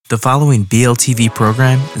The following BLTV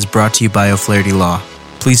program is brought to you by O'Flaherty Law.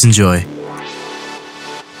 Please enjoy.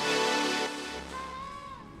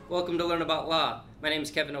 Welcome to Learn About Law. My name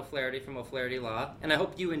is Kevin O'Flaherty from O'Flaherty Law, and I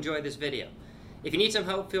hope you enjoy this video. If you need some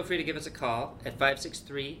help, feel free to give us a call at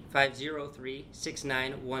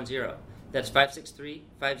 563-503-6910. That's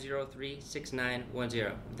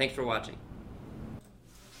 563-503-6910. Thanks for watching.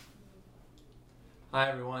 Hi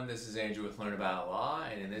everyone, this is Andrew with Learn About Law,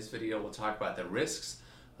 and in this video we'll talk about the risks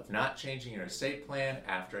of not changing your estate plan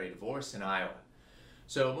after a divorce in Iowa.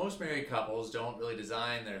 So most married couples don't really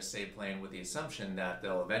design their estate plan with the assumption that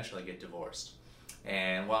they'll eventually get divorced.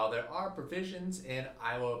 And while there are provisions in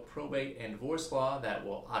Iowa probate and divorce law that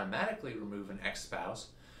will automatically remove an ex-spouse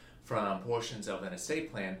from portions of an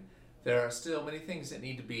estate plan, there are still many things that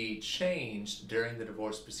need to be changed during the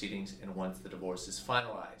divorce proceedings and once the divorce is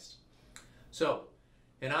finalized. So,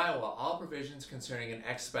 in Iowa, all provisions concerning an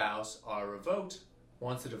ex-spouse are revoked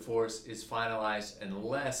once the divorce is finalized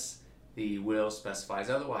unless the will specifies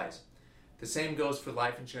otherwise. The same goes for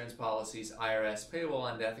life insurance policies, IRS payable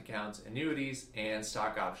on death accounts, annuities, and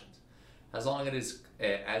stock options. As long as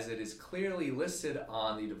it is clearly listed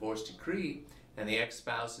on the divorce decree and the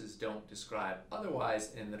ex-spouses don't describe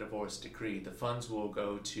otherwise in the divorce decree, the funds will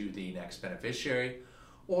go to the next beneficiary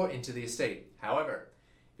or into the estate. However,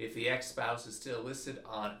 if the ex-spouse is still listed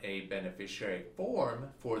on a beneficiary form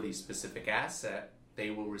for the specific asset, they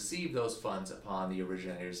will receive those funds upon the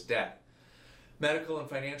originator's death. Medical and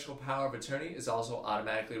financial power of attorney is also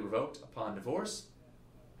automatically revoked upon divorce.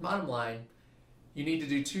 Bottom line, you need to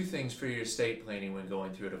do two things for your estate planning when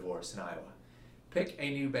going through a divorce in Iowa. Pick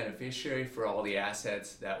a new beneficiary for all the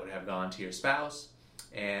assets that would have gone to your spouse,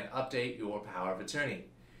 and update your power of attorney.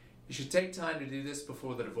 You should take time to do this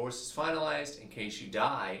before the divorce is finalized in case you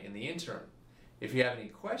die in the interim. If you have any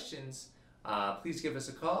questions, please give us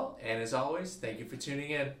a call, and as always, thank you for tuning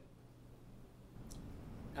in.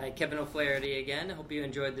 Hi, Kevin O'Flaherty again. I hope you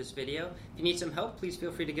enjoyed this video. If you need some help, please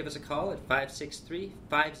feel free to give us a call at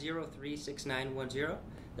 563-503-6910.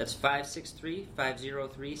 That's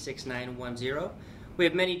 563-503-6910. We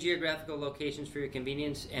have many geographical locations for your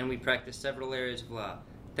convenience, and we practice several areas of law.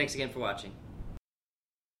 Thanks again for watching.